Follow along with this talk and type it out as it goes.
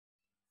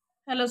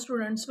Hello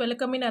students,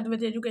 welcome in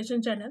Advait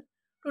Education channel.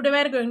 Today we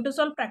are going to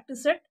solve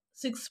practice set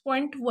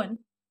 6.1.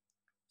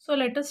 So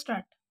let us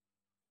start.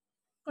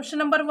 Question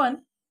number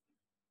 1.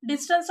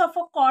 Distance of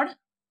a chord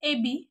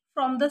AB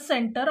from the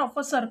center of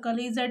a circle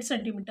is 8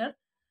 cm.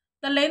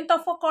 The length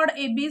of a chord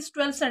AB is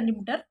 12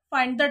 cm.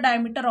 Find the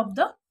diameter of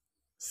the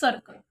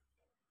circle.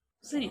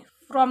 See,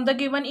 from the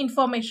given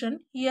information,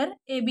 here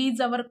AB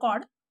is our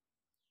chord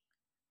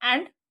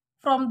and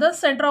from the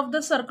center of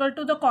the circle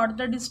to the chord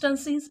the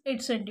distance is 8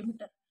 cm.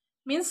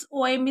 Means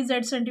OM is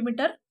 8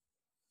 cm.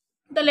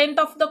 The length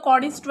of the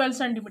chord is 12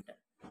 centimeter.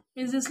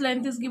 Means this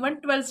length is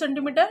given 12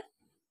 centimeter.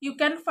 You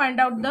can find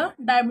out the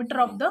diameter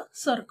of the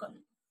circle.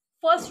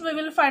 First we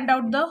will find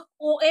out the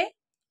OA.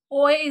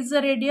 OA is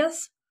the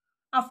radius.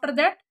 After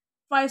that,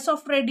 twice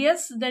of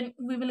radius, then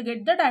we will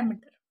get the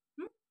diameter.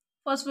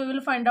 First we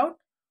will find out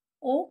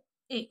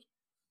OA.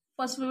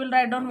 First we will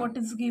write down what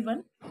is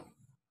given.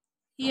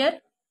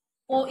 Here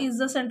O is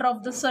the center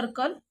of the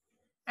circle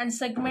and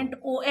segment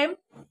OM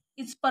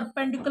is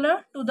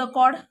perpendicular to the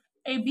chord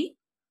AB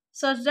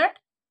such that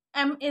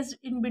M is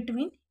in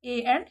between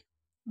A and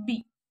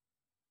B.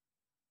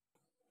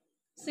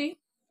 See,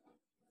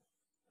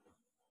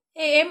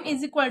 AM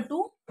is equal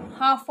to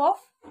half of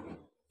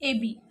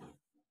AB.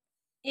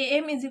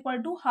 AM is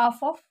equal to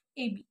half of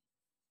AB.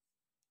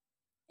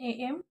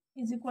 AM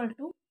is equal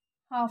to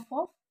half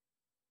of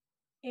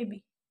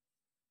AB.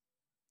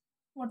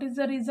 What is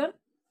the reason?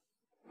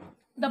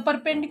 The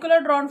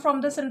perpendicular drawn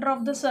from the center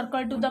of the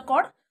circle to the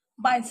chord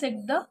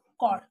bisect the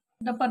chord.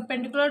 The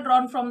perpendicular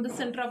drawn from the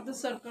center of the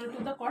circle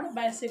to the chord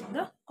bisect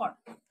the chord.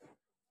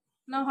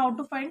 Now how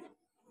to find?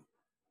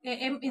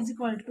 AM is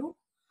equal to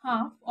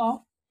half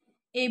of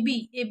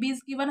AB. AB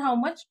is given how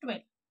much?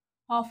 12.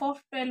 Half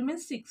of 12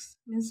 means 6.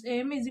 Means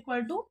AM is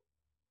equal to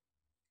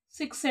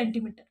 6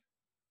 centimeter.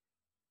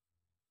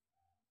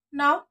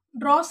 Now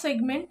draw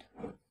segment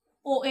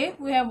OA.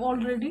 We have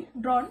already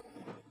drawn.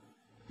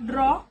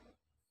 Draw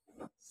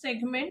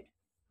segment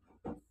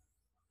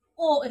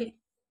OA.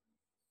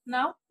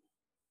 Now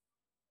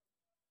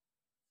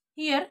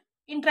here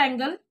in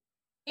triangle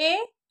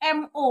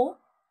AMO,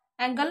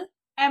 angle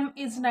M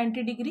is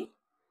 90 degree.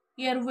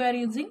 Here we are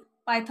using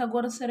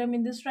Pythagoras theorem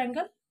in this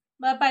triangle.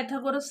 By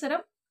Pythagoras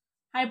theorem,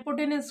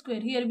 hypotenuse square.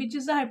 Here which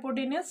is the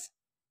hypotenuse?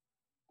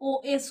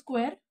 OA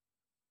square.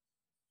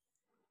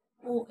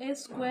 OA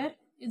square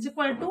is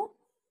equal to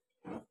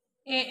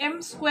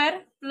AM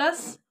square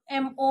plus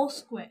MO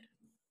square.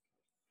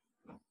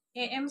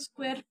 AM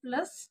square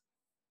plus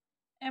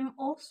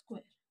MO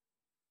square.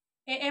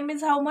 AM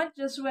is how much?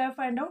 Just we have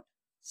find out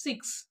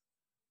 6.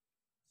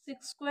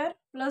 6 square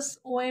plus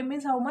OM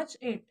is how much?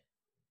 8.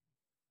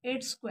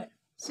 8 square.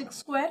 6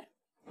 square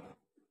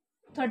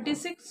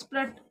 36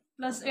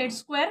 plus 8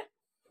 square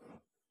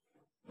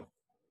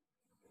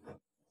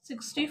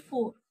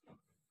 64.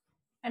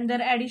 And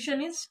their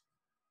addition is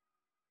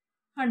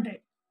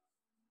 100.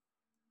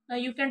 Now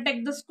you can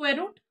take the square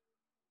root.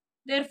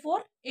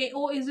 Therefore,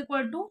 AO is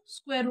equal to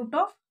square root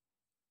of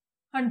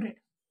 100.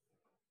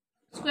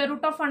 Square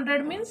root of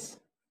 100 means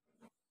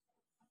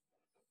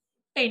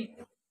 10.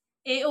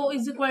 AO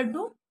is equal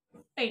to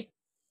 10.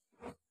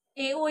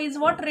 AO is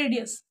what?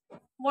 Radius.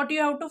 What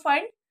you have to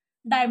find?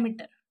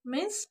 Diameter.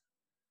 Means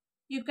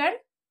you can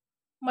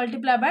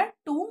multiply by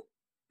 2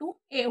 to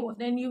AO.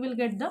 Then you will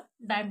get the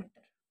diameter.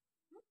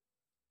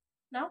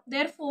 Now,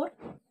 therefore,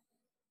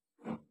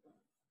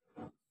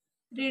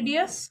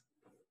 radius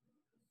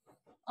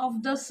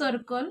of the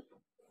circle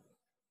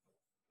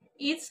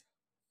is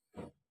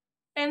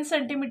 10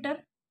 centimeter.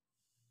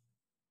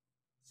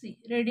 See,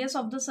 radius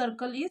of the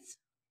circle is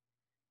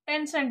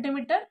 10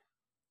 centimeter.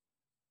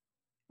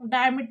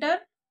 Diameter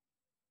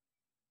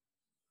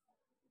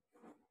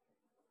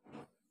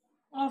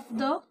of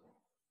the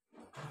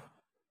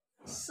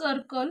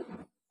circle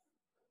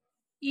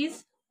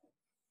is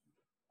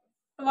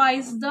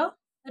twice the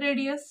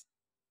radius.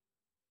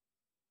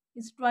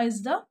 Is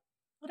twice the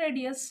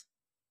radius.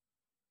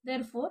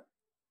 Therefore,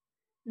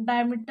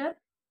 diameter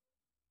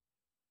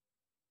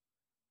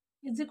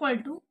is equal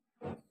to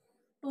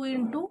 2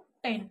 into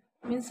 10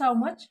 means how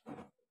much?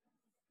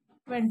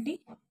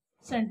 20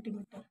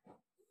 centimeter.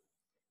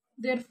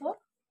 Therefore,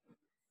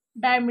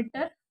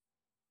 diameter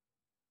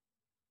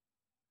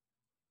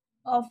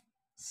of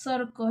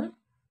circle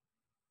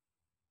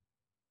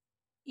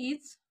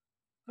is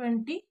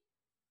 20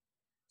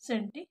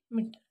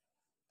 centimeter.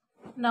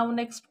 Now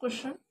next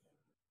question.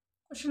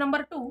 Question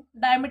number 2.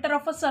 Diameter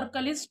of a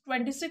circle is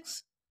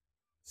 26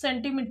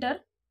 centimeter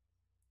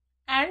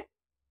and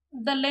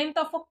the length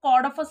of a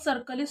chord of a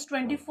circle is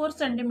 24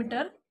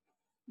 centimeter.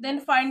 Then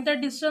find the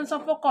distance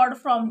of a chord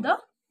from the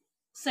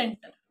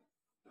center.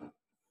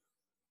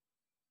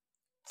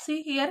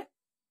 See here,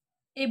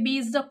 AB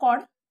is the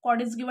chord.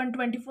 Chord is given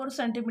 24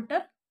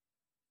 centimeter.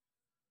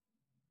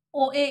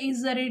 OA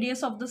is the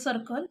radius of the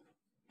circle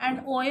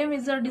and OM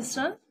is the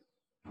distance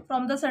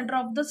from the center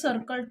of the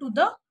circle to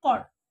the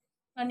chord.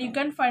 And you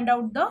can find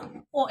out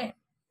the OM.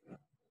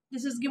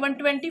 This is given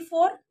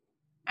 24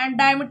 and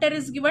diameter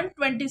is given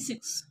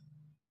 26.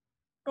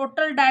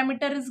 Total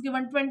diameter is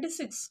given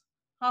 26.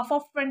 Half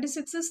of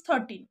 26 is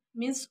 13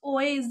 means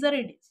OA is the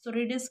radius. तो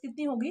radius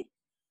कितनी होगी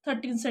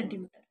 13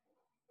 centimetre.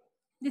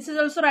 This is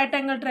also right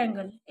angle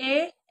triangle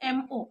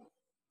AMO.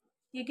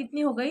 ये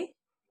कितनी हो गई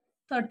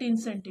 13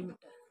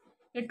 centimetre.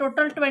 ये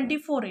total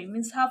 24 है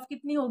means half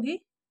कितनी होगी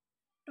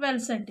 12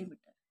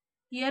 centimetre.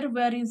 Here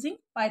we are using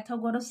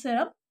Pythagoras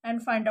theorem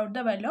and find out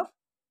the value of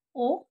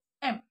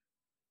OM.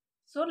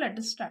 So let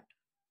us start.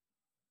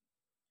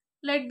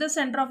 Let the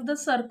center of the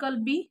circle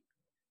be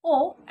O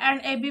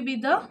and AB be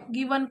the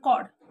given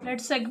chord.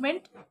 Let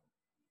segment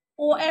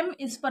OM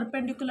is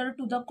perpendicular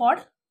to the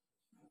chord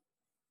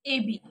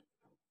AB.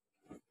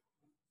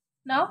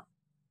 Now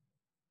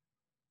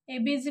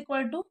AB is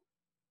equal to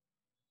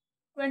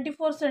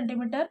 24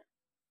 centimeter.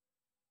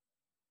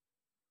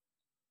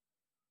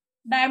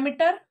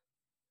 Diameter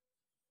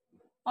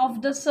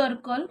of the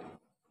circle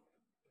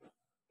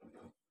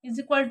is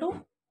equal to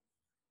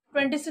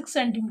 26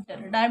 centimeter.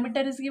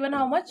 Diameter is given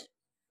how much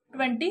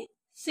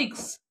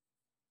 26.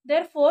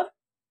 Therefore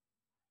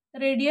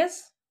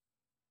radius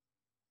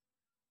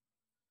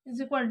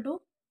is equal to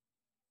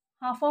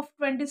half of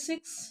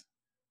 26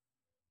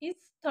 is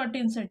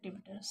 13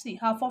 centimeter. See,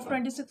 half of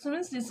 26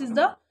 means this is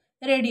the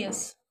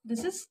radius.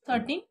 This is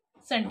 13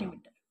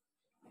 centimeter.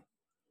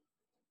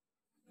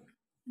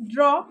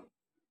 Draw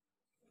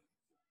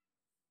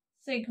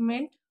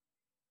segment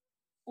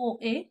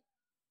OA.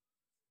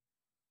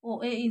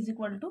 OA is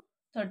equal to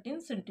 13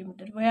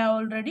 centimeter. We have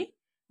already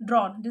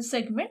drawn this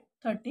segment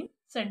 13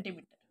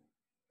 centimeter.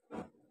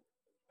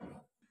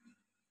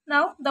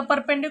 Now the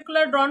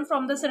perpendicular drawn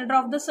from the center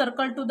of the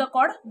circle to the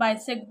chord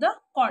bisect the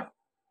chord.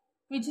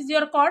 Which is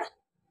your chord?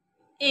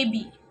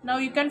 AB. Now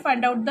you can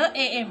find out the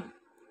AM.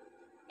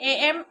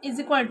 AM is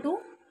equal to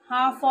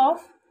half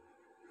of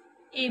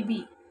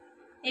AB.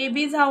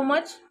 AB is how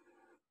much?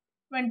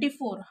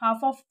 24.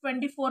 Half of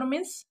 24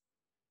 means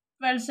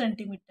 12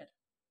 centimeter.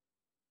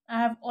 I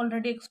have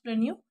already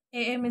explained you.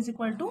 AM is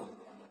equal to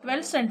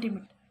 12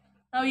 centimeter.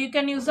 Now you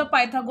can use the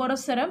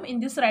Pythagoras theorem in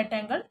this right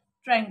angle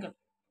triangle.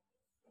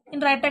 In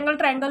right angle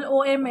triangle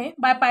OMA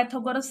by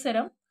Pythagoras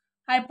theorem,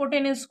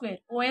 hypotenuse square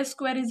OA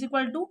square is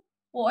equal to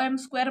OM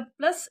square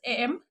plus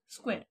AM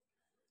square.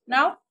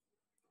 Now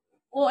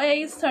OA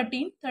is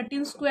 13.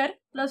 13 square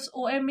plus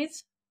OM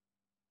is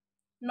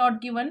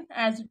not given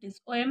as it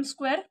is. OM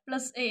square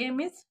plus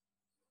AM is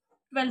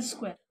 12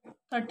 square.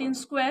 13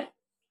 square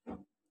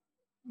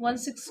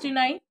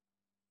 169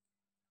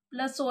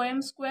 plus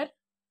OM square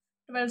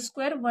 12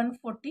 square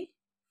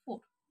 144.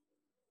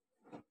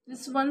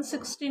 This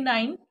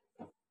 169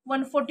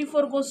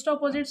 144 goes to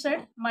opposite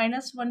side,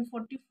 minus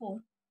 144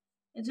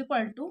 is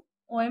equal to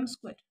OM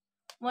square.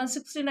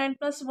 169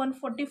 plus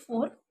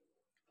 144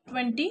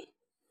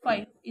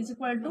 25 is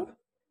equal to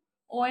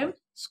OM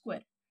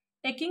square.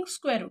 Taking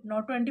square root,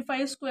 now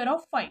 25 is square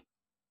of 5.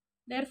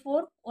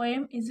 Therefore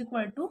OM is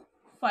equal to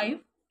 5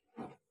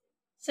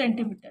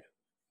 centimeter.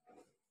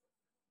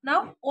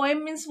 Now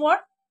OM means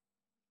what?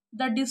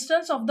 The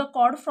distance of the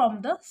chord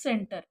from the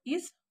center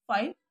is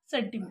 5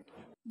 centimeter.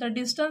 The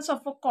distance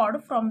of a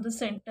chord from the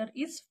center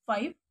is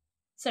 5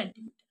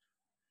 centimeter.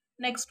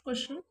 Next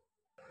question.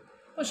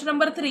 Question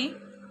number 3.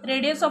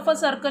 Radius of a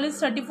circle is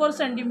 34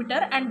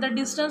 centimeter and the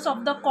distance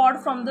of the chord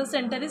from the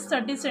center is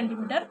 30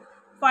 centimeter.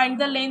 Find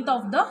the length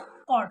of the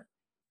chord.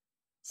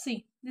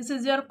 See, this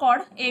is your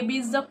chord. AB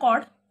is the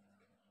chord.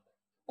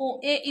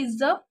 OA is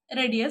the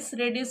radius.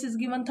 Radius is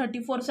given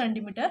 34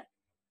 centimeter.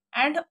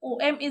 And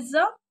OM is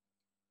the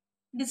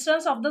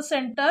distance of the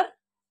center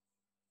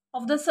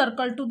of the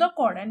circle to the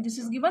chord, and this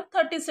is given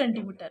 30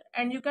 centimeter.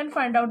 And you can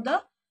find out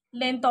the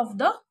length of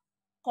the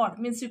chord,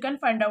 means you can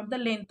find out the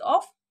length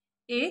of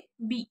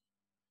AB.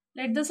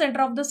 Let the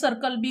center of the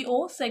circle be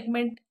O.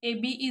 Segment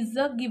AB is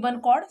the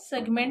given chord.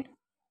 Segment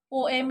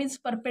OM is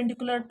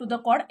perpendicular to the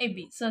chord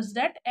AB such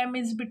that M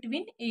is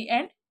between A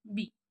and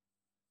B.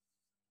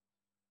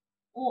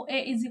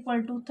 OA is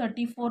equal to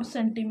 34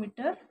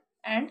 centimeter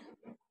and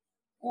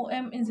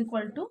OM is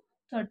equal to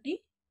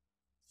 30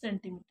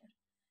 centimeter.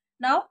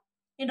 Now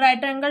in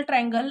right angle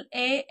triangle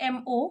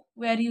AMO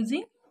we are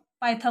using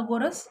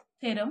Pythagoras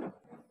theorem.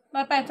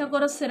 By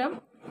Pythagoras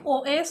theorem,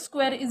 OA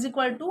square is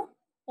equal to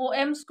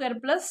OM square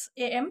plus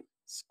AM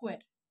square.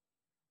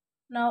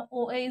 Now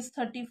OA is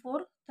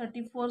 34.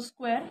 34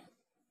 square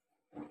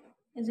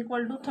is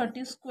equal to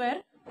 30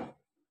 square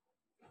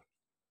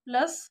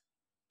plus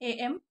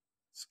AM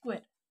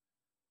square.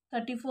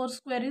 34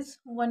 square is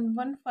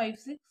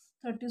 1156.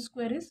 30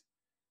 square is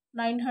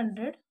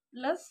 900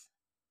 plus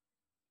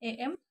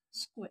AM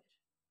square.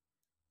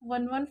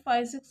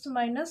 1156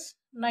 minus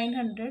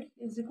 900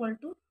 is equal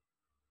to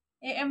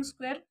AM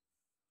square.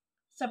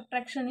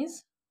 Subtraction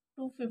is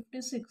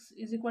 256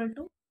 is equal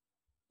to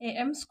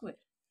AM square.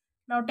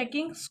 Now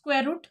taking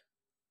square root,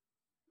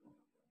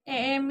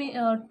 AM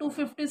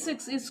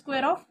 256 is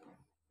square of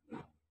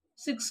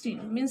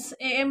 16, means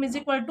AM is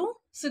equal to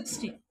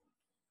 16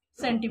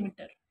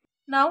 centimeter.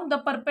 Now the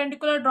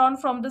perpendicular drawn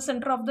from the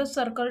center of the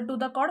circle to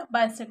the chord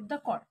bisect the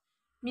chord,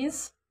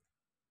 means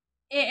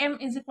AM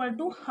is equal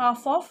to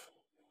half of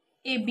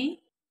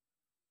AB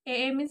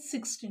AM is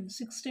 16.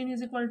 16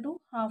 is equal to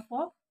half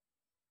of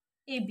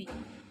AB.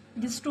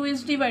 This 2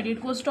 is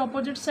divided, goes to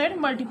opposite side,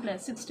 multiply.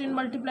 16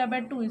 multiplied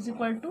by 2 is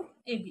equal to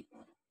AB.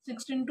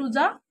 16 to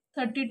the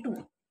 32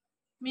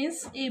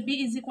 means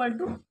AB is equal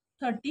to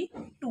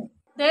 32.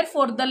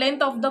 Therefore, the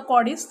length of the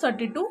chord is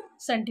 32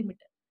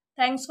 centimeter.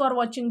 Thanks for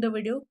watching the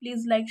video.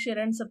 Please like, share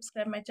and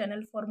subscribe my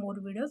channel for more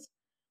videos.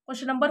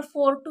 Question number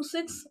 4 to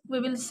 6 we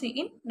will see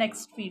in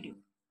next video.